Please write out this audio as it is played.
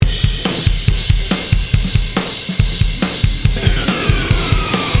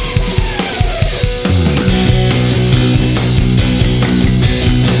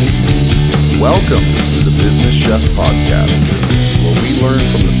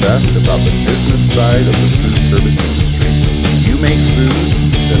best about the business side of the food service industry. You make food,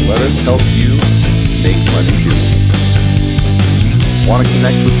 then let us help you make money too. Want to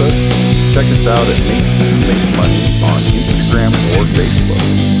connect with us? Check us out at Make Food Make Money on Instagram or Facebook,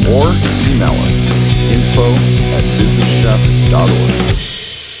 or email us info@businesschef.org.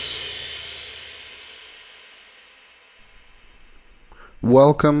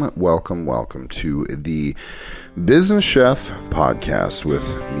 Welcome to the Business Chef podcast with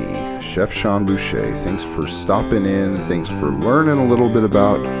me, Chef Sean Boucher. Thanks for stopping in. Thanks for learning a little bit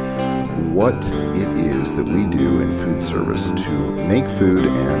about what it is that we do in food service to make food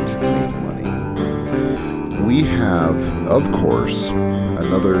and make money. We have, of course,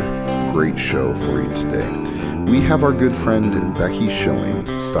 another great show for you today. We have our good friend Becky Schilling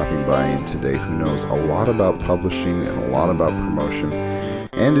stopping by in today, who knows a lot about publishing and a lot about promotion,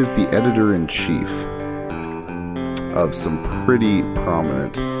 and is the editor-in-chief of some pretty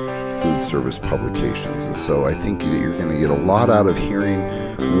prominent food service publications. And so I think that you're going to get a lot out of hearing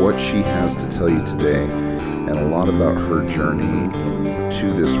what she has to tell you today, and a lot about her journey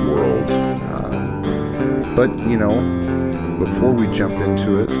into this world. But, you know, before we jump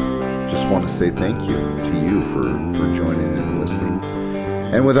into it, just want to say thank you to you for joining and listening.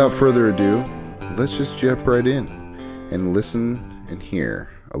 And without further ado, let's just jump right in and listen and hear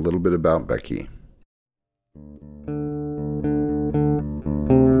a little bit about Becky.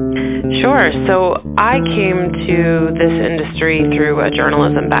 Sure. So I came to this industry through a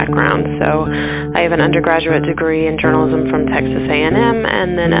journalism background. So I have an undergraduate degree in journalism from Texas A&M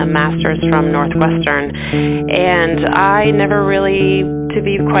and then a master's from Northwestern. And I never really, to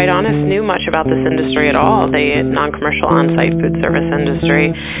be quite honest, knew much about this industry at all, the non-commercial on-site food service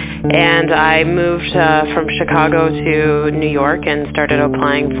industry. And I moved from Chicago to New York and started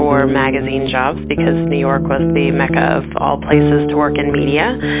applying for magazine jobs because New York was the mecca of all places to work in media.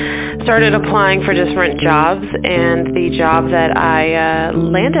 Started applying for different jobs, and the job that I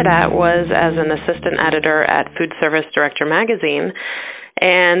landed at was as an assistant editor at Food Service Director magazine.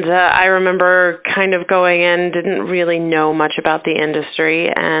 And I remember kind of going in, didn't really know much about the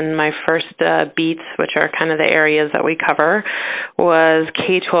industry, and my first beats, which are kind of the areas that we cover, was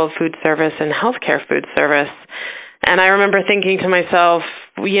K-12 food service and healthcare food service. And I remember thinking to myself,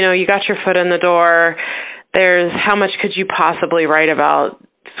 you know, you got your foot in the door, there's how much could you possibly write about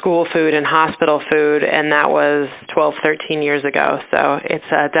school food and hospital food, and that was 12, 13 years ago. So it's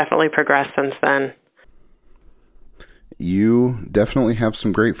definitely progressed since then. You definitely have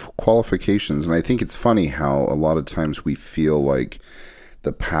some great qualifications, and I think it's funny how a lot of times we feel like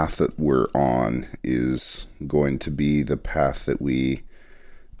the path that we're on is going to be the path that we,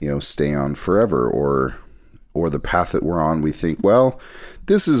 you know, stay on forever, or the path that we're on, we think, well,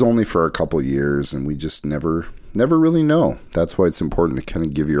 this is only for a couple years, and we just never really know. That's why it's important to kind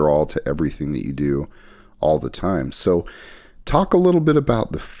of give your all to everything that you do all the time. So talk a little bit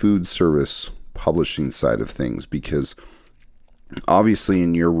about the food service publishing side of things, because obviously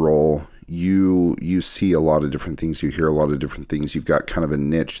in your role, you see a lot of different things, you hear a lot of different things, you've got kind of a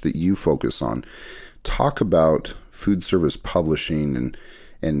niche that you focus on. Talk about food service publishing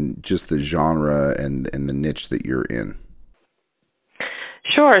and just the genre and the niche that you're in.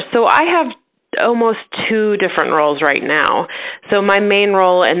 Sure. So I have almost two different roles right now. So my main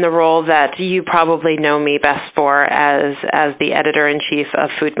role, and the role that you probably know me best for, as the editor-in-chief of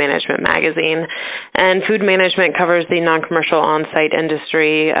Food Management magazine. And food management covers the non-commercial on-site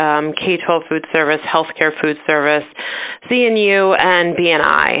industry, K-12 food service, healthcare food service, C&U, and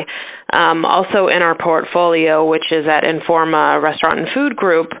B&I. Also in our portfolio, which is at Informa Restaurant and Food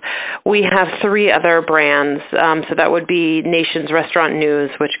Group, we have three other brands. So that would be Nation's Restaurant News,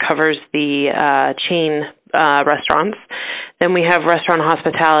 which covers the chain restaurants. Then we have Restaurant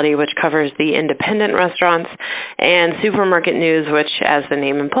Hospitality, which covers the independent restaurants, and Supermarket News, which, as the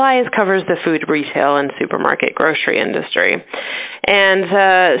name implies, covers the food retail and supermarket grocery industry.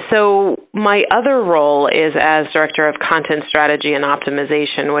 And so my other role is as Director of Content Strategy and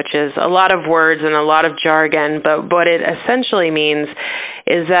Optimization, which is a lot of words and a lot of jargon, but what it essentially means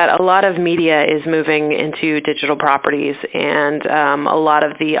is that a lot of media is moving into digital properties, and a lot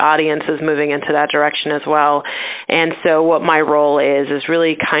of the audience is moving into that direction as well. And so what my role is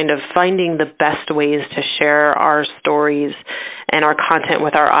really kind of finding the best ways to share our stories and our content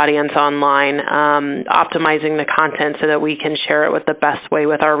with our audience online, optimizing the content so that we can share it with the best way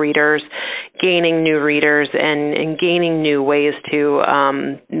with our readers, gaining new readers, and gaining new ways to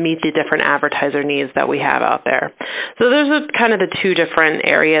meet the different advertiser needs that we have out there. So those are kind of the two different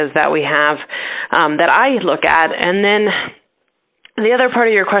areas that we have that I look at. And then the other part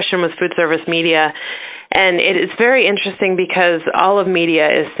of your question was food service media. And it is very interesting because all of media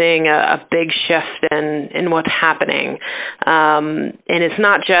is seeing a big shift in what's happening. And it's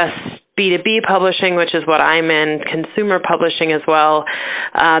not just B2B publishing, which is what I'm in, consumer publishing as well.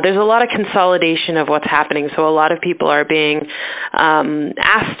 There's a lot of consolidation of what's happening. So a lot of people are being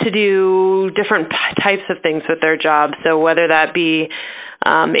asked to do different types of things with their jobs. So whether that be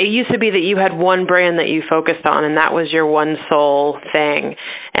it used to be that you had one brand that you focused on, and that was your one sole thing.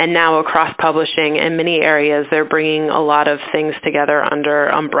 And now across publishing in many areas, they're bringing a lot of things together under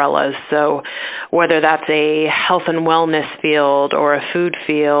umbrellas. So whether that's a health and wellness field or a food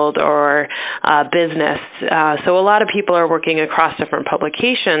field or business. So a lot of people are working across different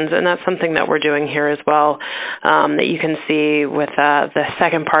publications, and that's something that we're doing here as well, that you can see with the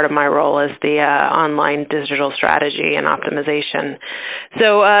second part of my role is the online digital strategy and optimization.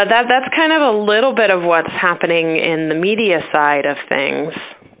 So that's kind of a little bit of what's happening in the media side of things.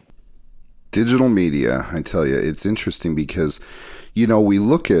 Digital media, I tell you, it's interesting because, we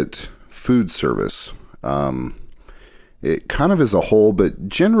look at food service, it kind of as a whole, but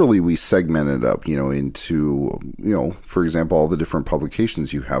generally we segment it up, into, for example, all the different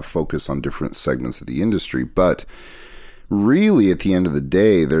publications you have focus on different segments of the industry. But really, at the end of the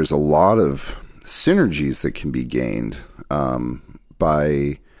day, there's a lot of synergies that can be gained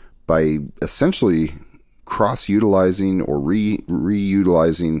by essentially cross-utilizing or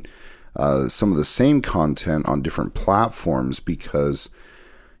reutilizing some of the same content on different platforms because,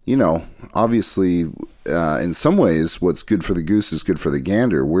 obviously, in some ways, what's good for the goose is good for the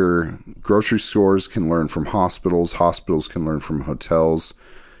gander, where grocery stores can learn from hospitals can learn from hotels,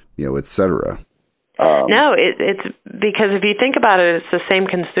 et cetera. No, it's because if you think about it, it's the same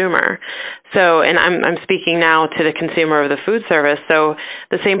consumer. So, and I'm speaking now to the consumer of the food service. So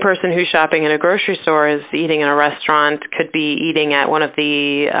the same person who's shopping in a grocery store is eating in a restaurant, could be eating at one of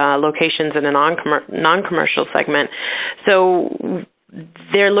the locations in a non-commercial segment. So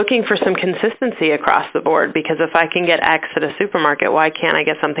they're looking for some consistency across the board because if I can get X at a supermarket, why can't I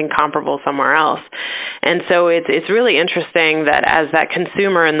get something comparable somewhere else? And so it's really interesting that as that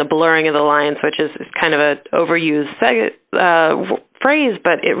consumer and the blurring of the lines, which is kind of an overused phrase,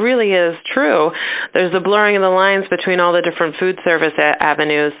 but it really is true. There's a blurring of the lines between all the different food service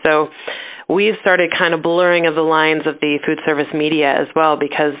avenues. So we've started kind of blurring of the lines of the food service media as well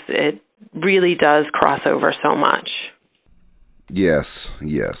because it really does cross over so much. Yes.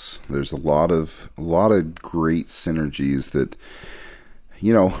 There's a lot of great synergies that,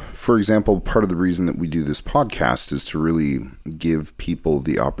 for example, part of the reason that we do this podcast is to really give people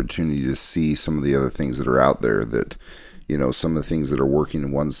the opportunity to see some of the other things that are out there that, some of the things that are working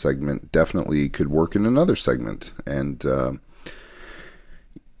in one segment definitely could work in another segment. And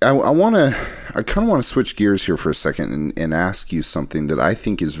I kind of want to switch gears here for a second and ask you something that I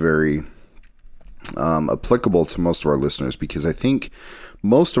think is very applicable to most of our listeners, because I think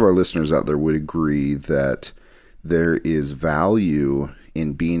most of our listeners out there would agree that there is value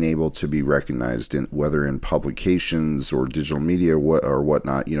in being able to be recognized in whether in publications or digital media or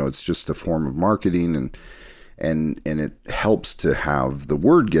whatnot. It's just a form of marketing and it helps to have the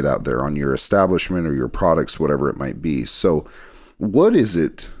word get out there on your establishment or your products, whatever it might be. So what is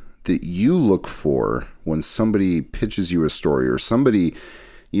it that you look for when somebody pitches you a story or somebody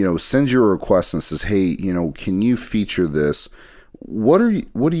sends you a request and says, hey, can you feature this? What are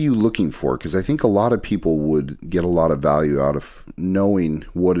you looking for? Because I think a lot of people would get a lot of value out of knowing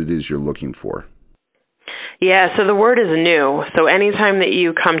what it is you're looking for. Yeah, so the word is new. So anytime that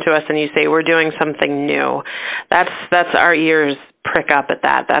you come to us and you say we're doing something new, that's our ears prick up at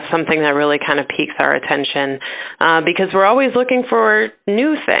that. That's something that really kind of piques our attention because we're always looking for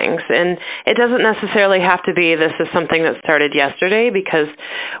new things. And it doesn't necessarily have to be this is something that started yesterday, because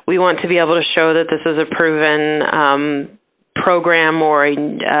we want to be able to show that this is a proven program or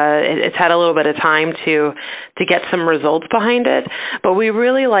it's had a little bit of time to get some results behind it. But we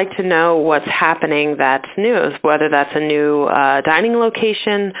really like to know what's happening that's new, whether that's a new dining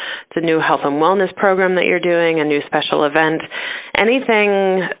location, it's a new health and wellness program that you're doing, a new special event.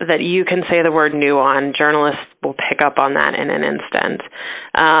 Anything that you can say the word new on, journalists will pick up on that in an instant.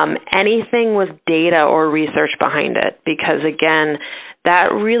 Anything with data or research behind it, because again,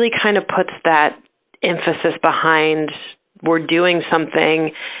 that really kind of puts that emphasis behind we're doing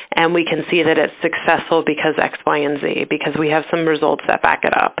something and we can see that it's successful because X, Y, and Z, because we have some results that back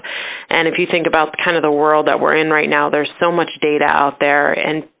it up. And if you think about kind of the world that we're in right now, there's so much data out there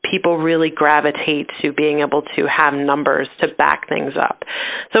and people really gravitate to being able to have numbers to back things up.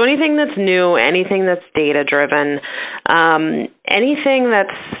 So anything that's new, anything that's data-driven, anything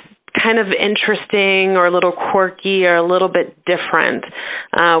that's kind of interesting or a little quirky or a little bit different.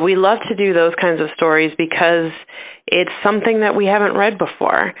 We love to do those kinds of stories because it's something that we haven't read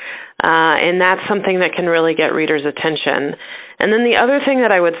before, and that's something that can really get readers' attention. And then the other thing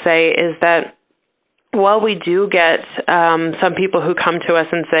that I would say is that while we do get some people who come to us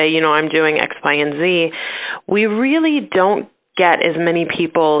and say, I'm doing X, Y, and Z, we really don't get as many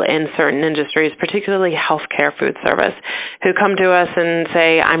people in certain industries, particularly healthcare, food service, who come to us and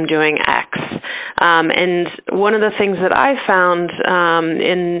say, I'm doing X. And one of the things that I found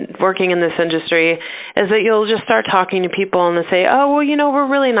in working in this industry is that you'll just start talking to people and they say, oh, well,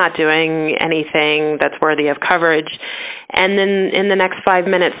 we're really not doing anything that's worthy of coverage. And then in the next 5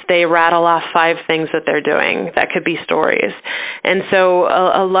 minutes, they rattle off 5 things that they're doing. That could be stories. And so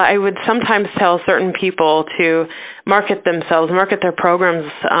I would sometimes tell certain people to market themselves, market their programs,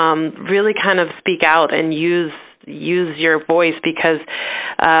 really kind of speak out and use your voice, because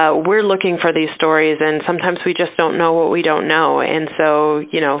we're looking for these stories, and sometimes we just don't know what we don't know. And so,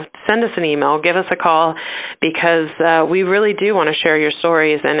 send us an email, give us a call, because we really do want to share your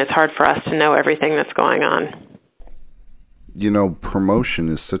stories, and it's hard for us to know everything that's going on. Promotion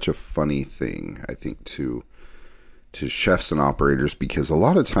is such a funny thing, I think, to chefs and operators, because a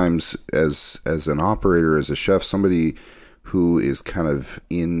lot of times as an operator, as a chef, somebody who is kind of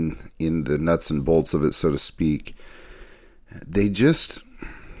in the nuts and bolts of it, so to speak,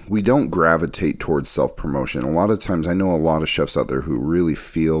 we don't gravitate towards self-promotion. A lot of times, I know a lot of chefs out there who really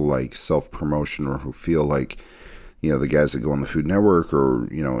feel like self-promotion, or who feel like, the guys that go on the Food Network, or,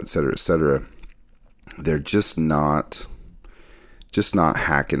 et cetera, they're just not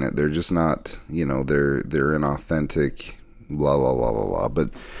hacking it. They're just not, they're inauthentic, blah, blah, blah, blah, blah. But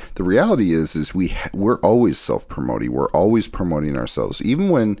the reality is we're always self-promoting. We're always promoting ourselves. Even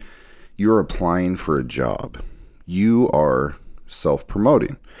when you're applying for a job, you are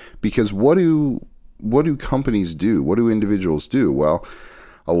self-promoting. Because what do companies do? What do individuals do? Well,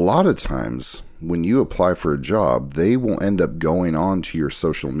 a lot of times when you apply for a job, they will end up going on to your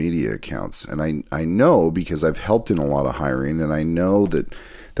social media accounts. And I know, because I've helped in a lot of hiring, and I know that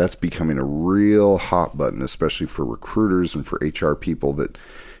that's becoming a real hot button, especially for recruiters and for HR people, that,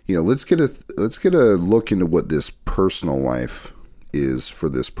 let's get a look into what this personal life is for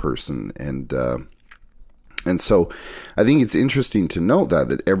this person. And so I think it's interesting to note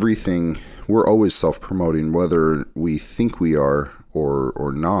that everything, we're always self-promoting, whether we think we are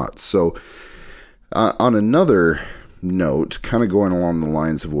or not. So on another note, kind of going along the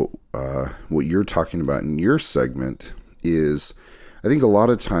lines of what you're talking about in your segment, is I think a lot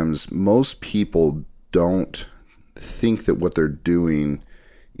of times most people don't think that what they're doing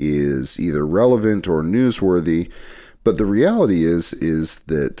is either relevant or newsworthy. But the reality is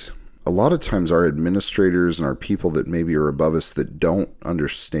that a lot of times our administrators and our people that maybe are above us that don't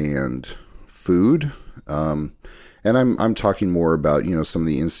understand food, and I'm talking more about, some of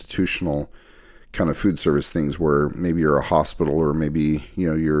the institutional kind of food service things where maybe you're a hospital, or maybe,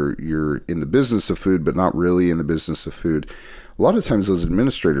 you're in the business of food, but not really in the business of food. A lot of times those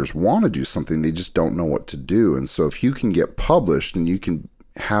administrators want to do something, they just don't know what to do. And so if you can get published and you can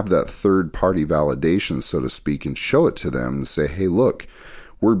have that third party validation, so to speak, and show it to them and say, hey, look,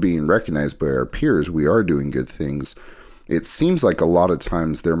 we're being recognized by our peers, we are doing good things. It seems like a lot of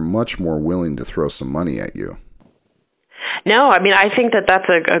times they're much more willing to throw some money at you. No, I think that that's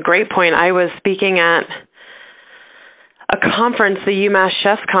a great point. I was speaking at a conference, the UMass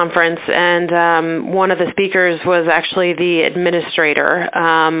Chefs Conference, and one of the speakers was actually the administrator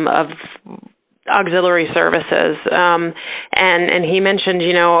of auxiliary services. And he mentioned,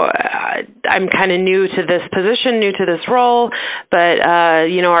 I'm kind of new to this position, new to this role, but,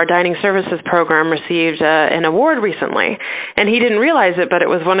 our dining services program received an award recently. And he didn't realize it, but it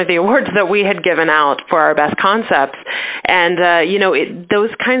was one of the awards that we had given out for our best concepts. And, those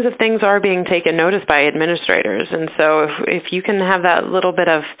kinds of things are being taken notice by administrators. And so if you can have that little bit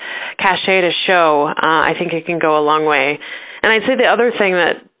of cachet to show, I think it can go a long way. And I'd say the other thing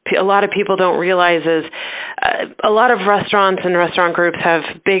that a lot of people don't realize is a lot of restaurants and restaurant groups have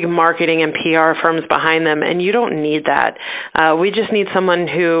big marketing and PR firms behind them, and you don't need that. We just need someone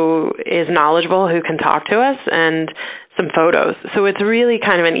who is knowledgeable, who can talk to us, and some photos. So it's really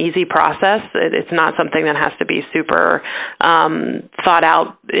kind of an easy process. It's not something that has to be super thought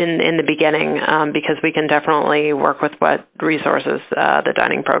out in the beginning, because we can definitely work with what resources the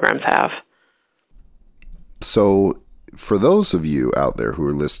dining programs have. So for those of you out there who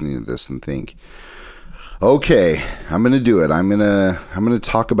are listening to this and think, okay, I'm going to do it. I'm going to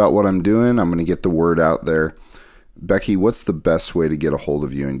talk about what I'm doing. I'm going to get the word out there. Becky, what's the best way to get a hold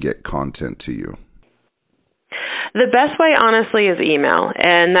of you and get content to you? The best way, honestly, is email.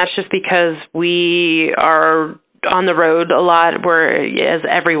 And that's just because we are on the road a lot. As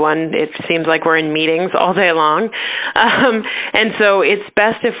everyone, it seems like we're in meetings all day long. And so it's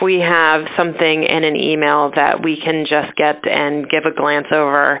best if we have something in an email that we can just get and give a glance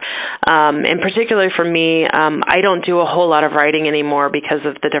over. And particularly for me, I don't do a whole lot of writing anymore because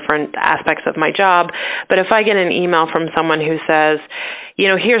of the different aspects of my job. But if I get an email from someone who says,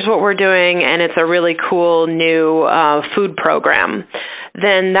 here's what we're doing, and it's a really cool new food program,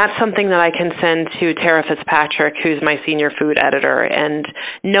 then that's something that I can send to Tara Fitzpatrick, who's my senior food editor. And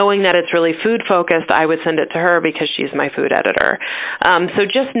knowing that it's really food-focused, I would send it to her because she's my food editor. So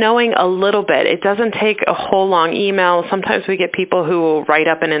just knowing a little bit. It doesn't take a whole long email. Sometimes we get people who will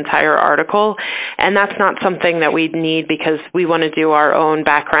write up an entire article, and that's not something that we need because we want to do our own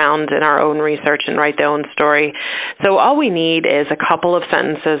background and our own research and write their own story. So all we need is a couple of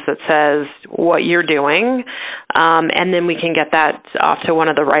sentences that says what you're doing, and then we can get that off to one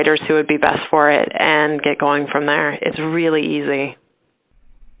of the writers who would be best for it and get going from there. It's really easy.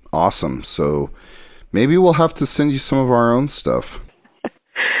 Awesome. So maybe we'll have to send you some of our own stuff.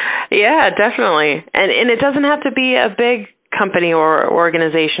 Yeah, definitely. And it doesn't have to be a big company or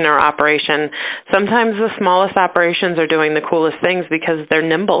organization or operation. Sometimes the smallest operations are doing the coolest things because they're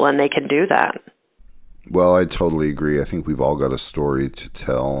nimble and they can do that. Well, I totally agree. I think we've all got a story to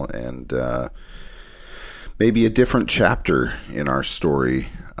tell, and maybe a different chapter in our story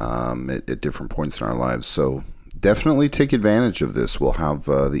at different points in our lives. So definitely take advantage of this. We'll have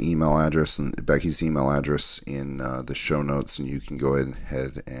the email address and Becky's email address in the show notes, and you can go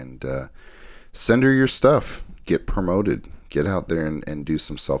ahead and send her your stuff. Get promoted. Get out there and do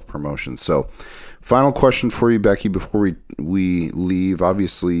some self-promotion. So final question for you, Becky, before we leave.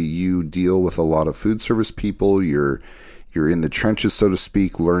 Obviously, you deal with a lot of food service people. You're in the trenches, so to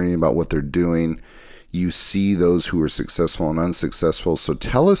speak, learning about what they're doing. You see those who are successful and unsuccessful. So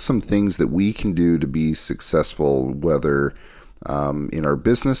tell us some things that we can do to be successful, whether in our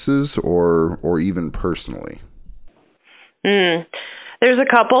businesses or even personally. There's a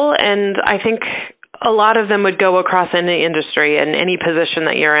couple, and I think a lot of them would go across any industry and any position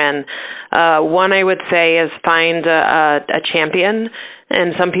that you're in. One I would say is find a champion.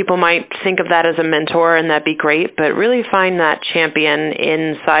 And some people might think of that as a mentor, and that'd be great, but really find that champion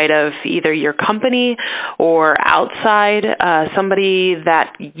inside of either your company or outside, somebody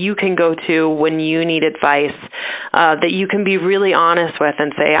that you can go to when you need advice, that you can be really honest with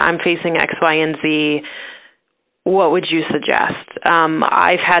and say, I'm facing X, Y, and Z. What would you suggest?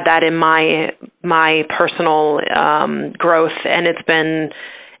 I've had that in my personal growth, and it's been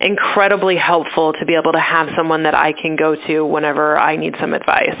incredibly helpful to be able to have someone that I can go to whenever I need some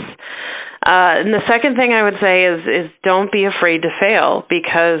advice. And the second thing I would say is don't be afraid to fail,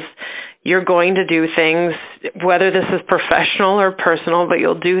 because you're going to do things, whether this is professional or personal, but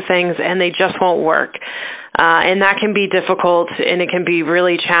you'll do things and they just won't work. And that can be difficult, and it can be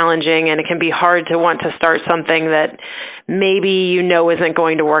really challenging, and it can be hard to want to start something that maybe isn't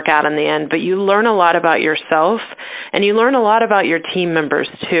going to work out in the end. But you learn a lot about yourself, and you learn a lot about your team members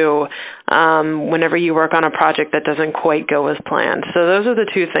too, whenever you work on a project that doesn't quite go as planned. So those are the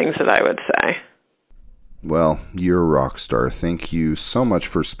two things that I would say. Well, you're a rock star. Thank you so much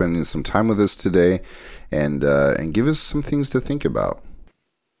for spending some time with us today, and give us some things to think about.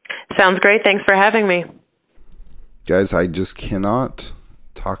 Sounds great. Thanks for having me. Guys, I just cannot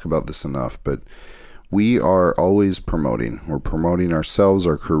talk about this enough, but we are always promoting. We're promoting ourselves,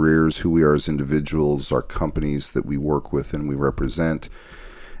 our careers, who we are as individuals, our companies that we work with and we represent.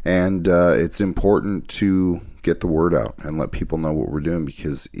 And it's important to get the word out and let people know what we're doing,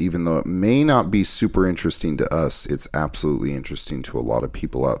 because even though it may not be super interesting to us, it's absolutely interesting to a lot of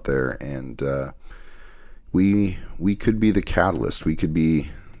people out there. And we could be the catalyst. We could be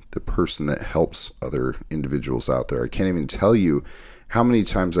the person that helps other individuals out there. I can't even tell you how many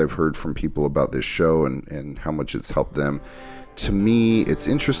times I've heard from people about this show and how much it's helped them. To me, it's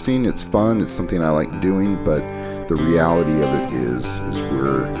interesting, it's fun, it's something I like doing, but the reality of it is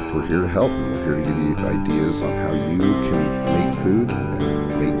we're here to help, and we're here to give you ideas on how you can make food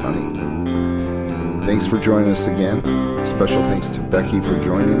and make money. Thanks for joining us again. Special thanks to Becky for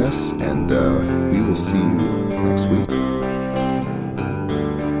joining us, and we will see you next week.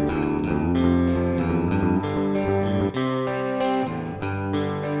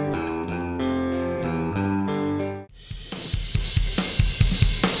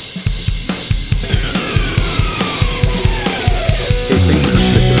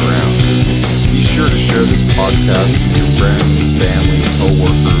 Podcast with your friends, family,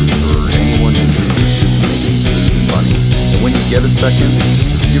 co-workers, or anyone who's interested in making food and money. And when you get a second,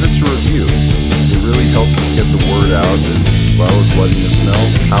 give us a review. really helps us get the word out as well as letting us know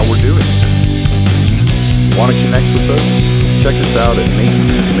how we're doing. Want to connect with us? Check us out at Make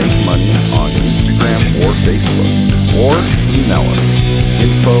Food Make Money on Instagram or Facebook, or email us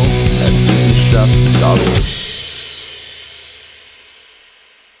info@businesschef.org.